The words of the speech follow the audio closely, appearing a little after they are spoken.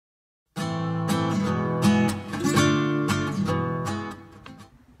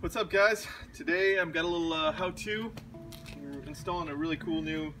What's up, guys? Today I've got a little how-to. We're installing a really cool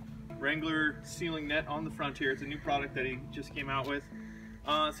new Raingler ceiling net on the Frontier. It's a new product that he just came out with.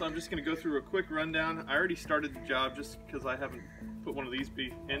 So I'm just going to go through a quick rundown. I already started the job just because I haven't put one of these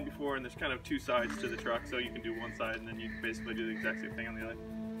in before, and there's kind of two sides to the truck, so you can do one side and then you can basically do the exact same thing on the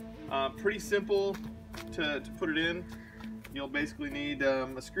other. Pretty simple to put it in. You'll basically need a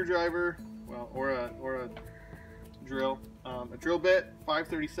screwdriver, well, or a drill, a drill bit,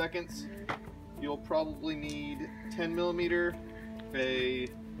 5/32. You'll probably need 10 millimeter, a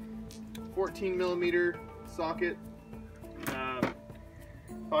 14 millimeter socket,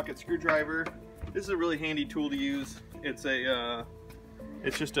 pocket screwdriver. This is a really handy tool to use. It's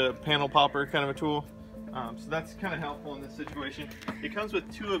just a panel popper kind of a tool. So that's kind of helpful in this situation. It comes with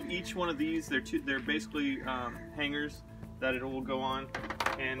two of each one of these. They're basically hangers that it will go on,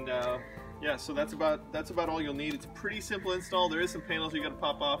 and yeah, so that's about all you'll need. It's a pretty simple install. There is some panels you got to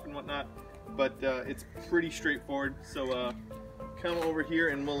pop off and whatnot, but it's pretty straightforward. So come over here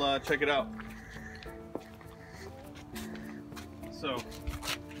and we'll check it out. So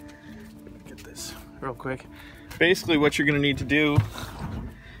get this real quick. Basically, what you're going to need to do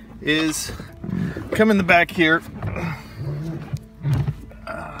is come in the back here.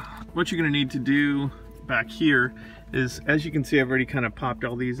 What you're going to need to do back here is, as you can see, I've already kind of popped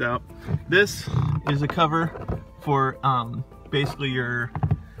all these out. This is a cover for basically your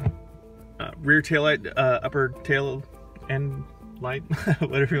rear tail light, upper tail end light,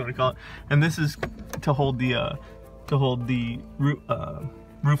 whatever you want to call it. And this is to hold the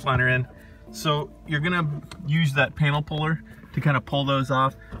roof liner in. So you're gonna use that panel puller to kind of pull those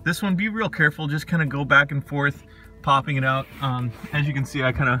off. This one, be real careful, just kind of go back and forth, popping it out. As you can see,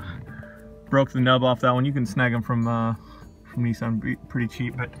 I kind of broke the nub off that one. You can snag them from Nissan pretty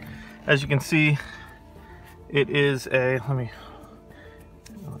cheap, but as you can see, it is a,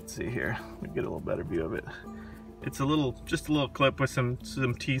 let's see here, let me get a little better view of it. It's just a little clip with some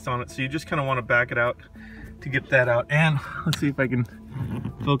teeth on it, so you just kind of want to back it out to get that out. And let's see if I can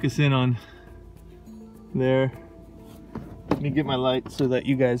focus in on there. Let me get my light so that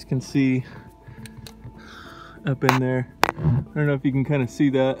you guys can see up in there. I don't know if you can kind of see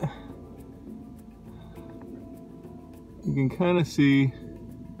that. You can kind of see,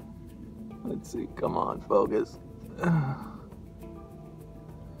 let's see, come on, focus.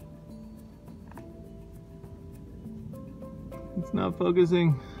 It's not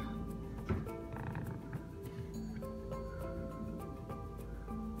focusing.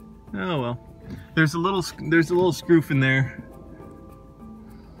 Oh well. There's a little scroof in there.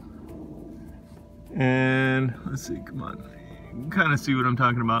 And let's see, come on. You can kind of see what I'm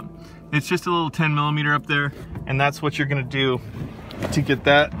talking about. It's just a little 10 millimeter up there, and that's what you're gonna do to get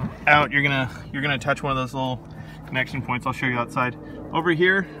that out. You're gonna attach one of those little connection points. I'll show you outside. Over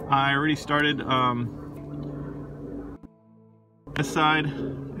here, I already started this side.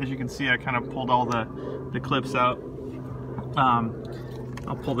 As you can see, I kind of pulled all the clips out.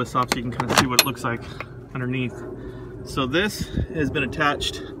 I'll pull this off so you can kind of see what it looks like underneath. So this has been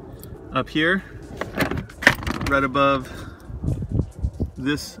attached up here, right above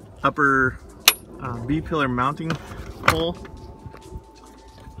this upper B-pillar mounting hole.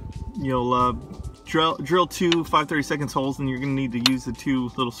 You'll drill two 5/32 holes, and you're going to need to use the two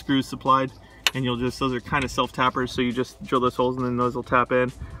little screws supplied, and those are kind of self-tappers, so you just drill those holes and then those will tap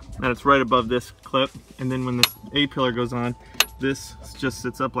in, and it's right above this clip. And then when this A-pillar goes on, this just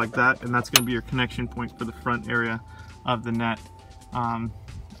sits up like that, and that's going to be your connection point for the front area of the net.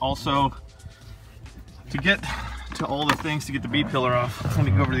 Also, to get to all the things to get the B-pillar off, let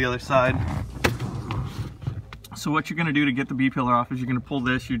me go over to the other side. So what you're going to do to get the B-pillar off is you're going to pull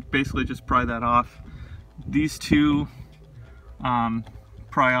this. You basically just pry that off. These two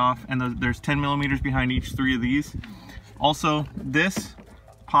pry off, and there's 10 millimeters behind each three of these. Also, this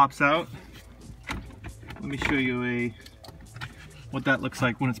pops out. Let me show you what that looks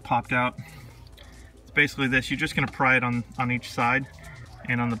like when it's popped out. It's basically this. You're just going to pry it on each side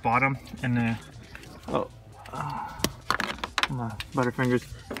and on the bottom, and my butterfingers.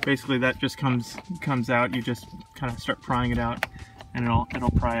 Basically, that just comes out. You just kind of start prying it out, and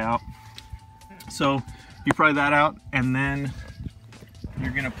it'll pry out. So you pry that out, and then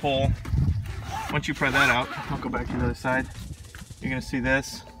you're going to pull. Once you pry that out, I'll go back to the other side. You're going to see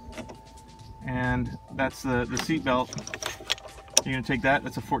this, and that's the seat belt. You're going to take that.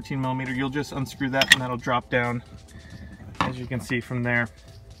 That's a 14 millimeter. You'll just unscrew that, and that'll drop down, as you can see from there.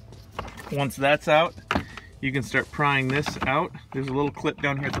 Once that's out, you can start prying this out. There's a little clip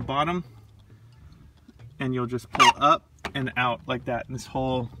down here at the bottom, and you'll just pull up and out like that, and this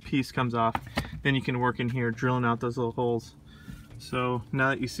whole piece comes off. Then you can work in here drilling out those little holes. So now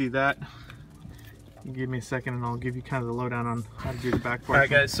that you see that, give me a second and I'll give you kind of the lowdown on how to do the back portion. Alright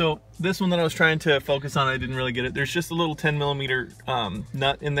guys, so this one that I was trying to focus on, I didn't really get it. There's just a little 10mm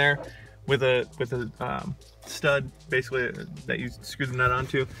nut in there with a stud, basically, that you screw the nut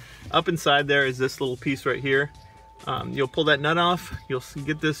onto. Up inside there is this little piece right here. You'll pull that nut off, you'll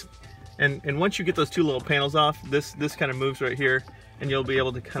get this, and once you get those two little panels off, this kind of moves right here, and you'll be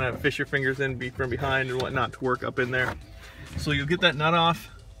able to kind of fish your fingers in from behind and whatnot to work up in there. So you'll get that nut off,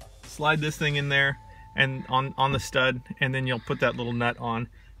 slide this thing in there and on the stud, and then you'll put that little nut on,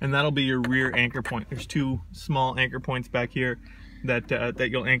 and that'll be your rear anchor point. There's two small anchor points back here that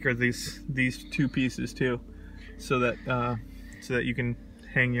you'll anchor these two pieces to, so that you can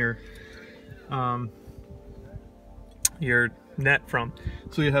hang your net from.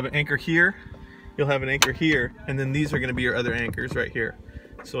 So you'll have an anchor here, you'll have an anchor here, and then these are going to be your other anchors right here.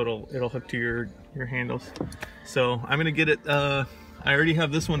 So it'll hook to your handles. So I'm gonna get it. I already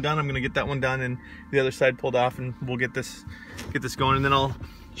have this one done. I'm gonna get that one done and the other side pulled off, and we'll get this going. And then I'll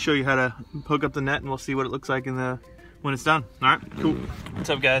show you how to hook up the net, and we'll see what it looks like when it's done. All right, cool. What's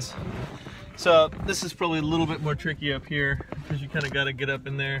up, guys? So this is probably a little bit more tricky up here because you kind of got to get up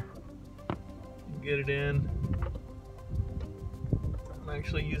in there and get it in. I'm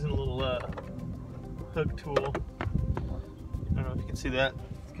actually using a little hook tool. I don't know if you can see that.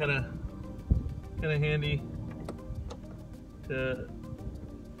 It's kind of handy to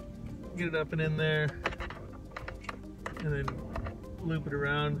get it up and in there, and then loop it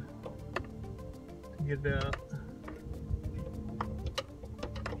around to get it out.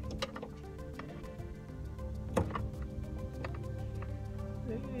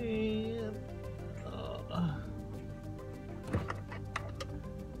 And,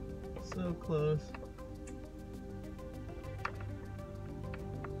 so close.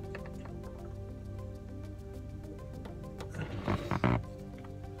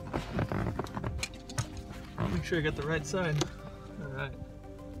 Make sure I got the right side. All right.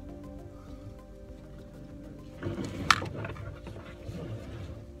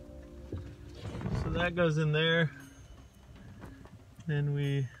 So that goes in there. Then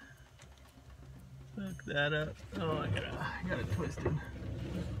we hook that up. Oh, I got it twisted.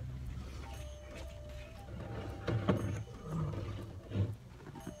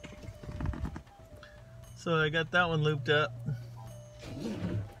 So I got that one looped up.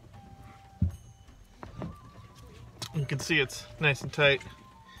 You can see it's nice and tight.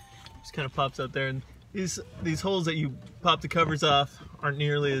 Just kind of pops out there, and these holes that you pop the covers off aren't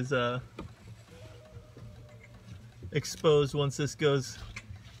nearly as exposed once this goes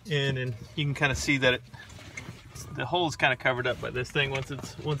in, and you can kind of see that the hole is kind of covered up by this thing once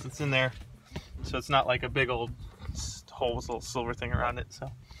it's in there. So it's not like a big old hole with a little silver thing around it. So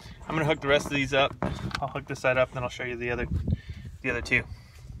I'm gonna hook the rest of these up. I'll hook this side up, and then I'll show you the other two.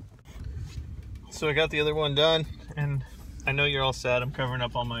 So I got the other one done, and I know you're all sad. I'm covering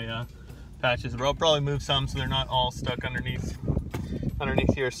up all my patches, but I'll probably move some so they're not all stuck underneath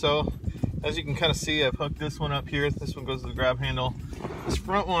here. So as you can kind of see, I've hooked this one up here. This one goes to the grab handle. This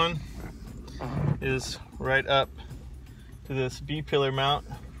front one is right up to this B-pillar mount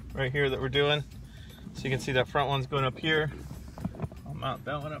right here that we're doing. So you can see that front one's going up here. I'll mount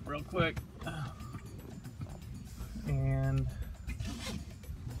that one up real quick. And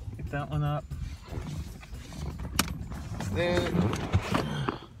get that one up. Then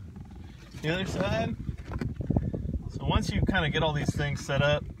the other side. So once you kind of get all these things set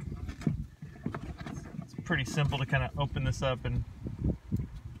up, it's pretty simple to kind of open this up and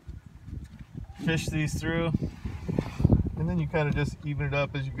fish these through, and then you kind of just even it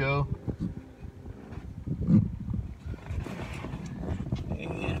up as you go.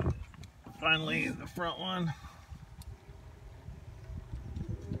 And finally the front one,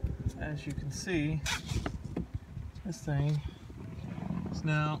 as you can see, this thing is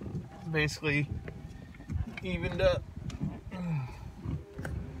now basically evened up.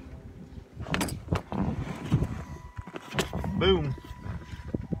 Boom.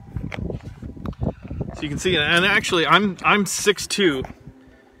 So you can see, and actually I'm 6'2",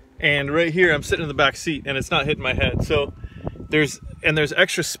 and right here I'm sitting in the back seat and it's not hitting my head. So there's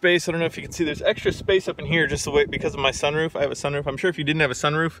extra space. I don't know if you can see, there's extra space up in here just the way, because of my sunroof. I have a sunroof. I'm sure if you didn't have a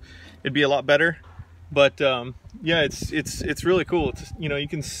sunroof, it'd be a lot better. But yeah, it's really cool. It's, you know, you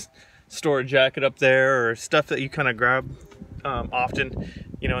can store a jacket up there or stuff that you kind of grab often,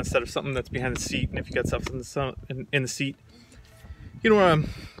 you know, instead of something that's behind the seat. And if you got stuff in the seat, you don't want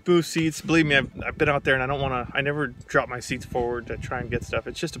to move seats. Believe me, I've been out there and I never drop my seats forward to try and get stuff.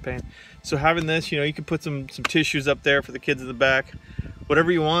 It's just a pain. So having this, you know, you can put some tissues up there for the kids in the back,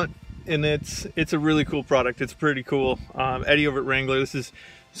 whatever you want. and it's a really cool product. It's pretty cool. Eddie over at Raingler, this is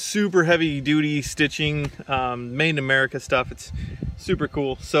super heavy duty stitching, made in America stuff. It's super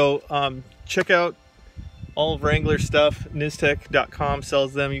cool. So check out all of Raingler stuff. Nistech.com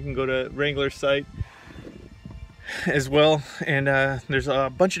sells them. You can go to Raingler's site as well, and there's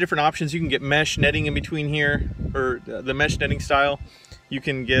a bunch of different options. You can get mesh netting in between here, or the mesh netting style. You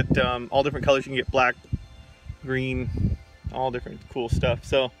can get all different colors. You can get black, green, all different cool stuff.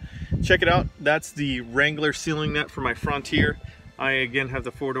 So check it out. That's the Raingler sealing net for my Frontier. I again have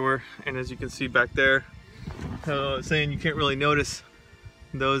the 4-door, and as you can see back there, saying you can't really notice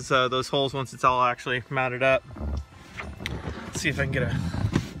those holes once it's all actually mounted up. Let's see if I can get a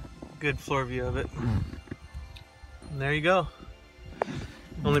good floor view of it. And there you go.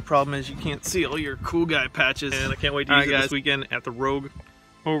 Only problem is you can't see all your cool guy patches, and I can't wait to use it this weekend at the Rogue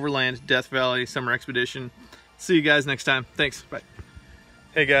Overland Death Valley Summer Expedition. See you guys next time. Thanks. Bye.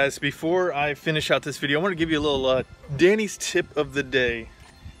 Hey guys, before I finish out this video, I want to give you a little Danny's tip of the day.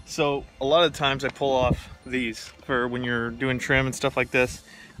 So a lot of times I pull off these for when you're doing trim and stuff like this.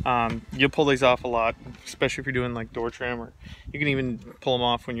 You'll pull these off a lot, especially if you're doing like door trim, or you can even pull them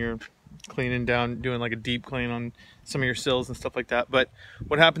off when you're cleaning down, doing like a deep clean on some of your sills and stuff like that. But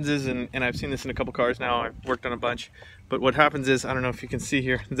what happens is, and I've seen this in a couple cars now, I've worked on a bunch, but what happens is, I don't know if you can see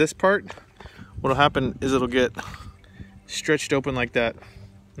here, this part, what'll happen is it'll get stretched open like that.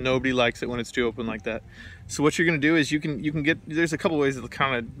 Nobody likes it when it's too open like that. So what you're gonna do is you can get, there's a couple ways of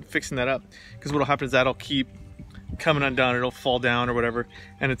kind of fixing that up, because what'll happen is that'll keep coming undone, it'll fall down or whatever,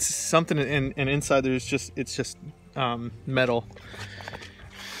 and it's something and inside there's just, it's just metal,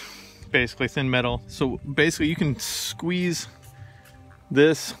 basically thin metal. So basically you can squeeze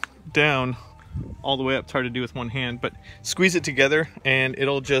this down all the way up. It's hard to do with one hand, but squeeze it together and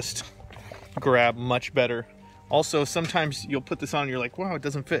it'll just grab much better. Also, sometimes you'll put this on and you're like, wow, it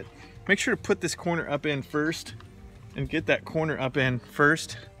doesn't fit. Make sure to put this corner up in first and get that corner up in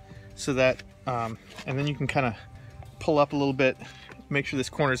first, so that and then you can kind of pull up a little bit, make sure this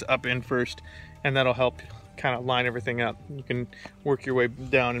corner's up in first, and that'll help kind of line everything up. You can work your way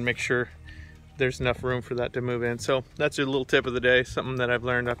down and make sure there's enough room for that to move in. So that's a little tip of the day, something that I've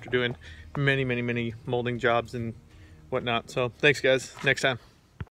learned after doing many molding jobs and whatnot. So thanks guys, next time.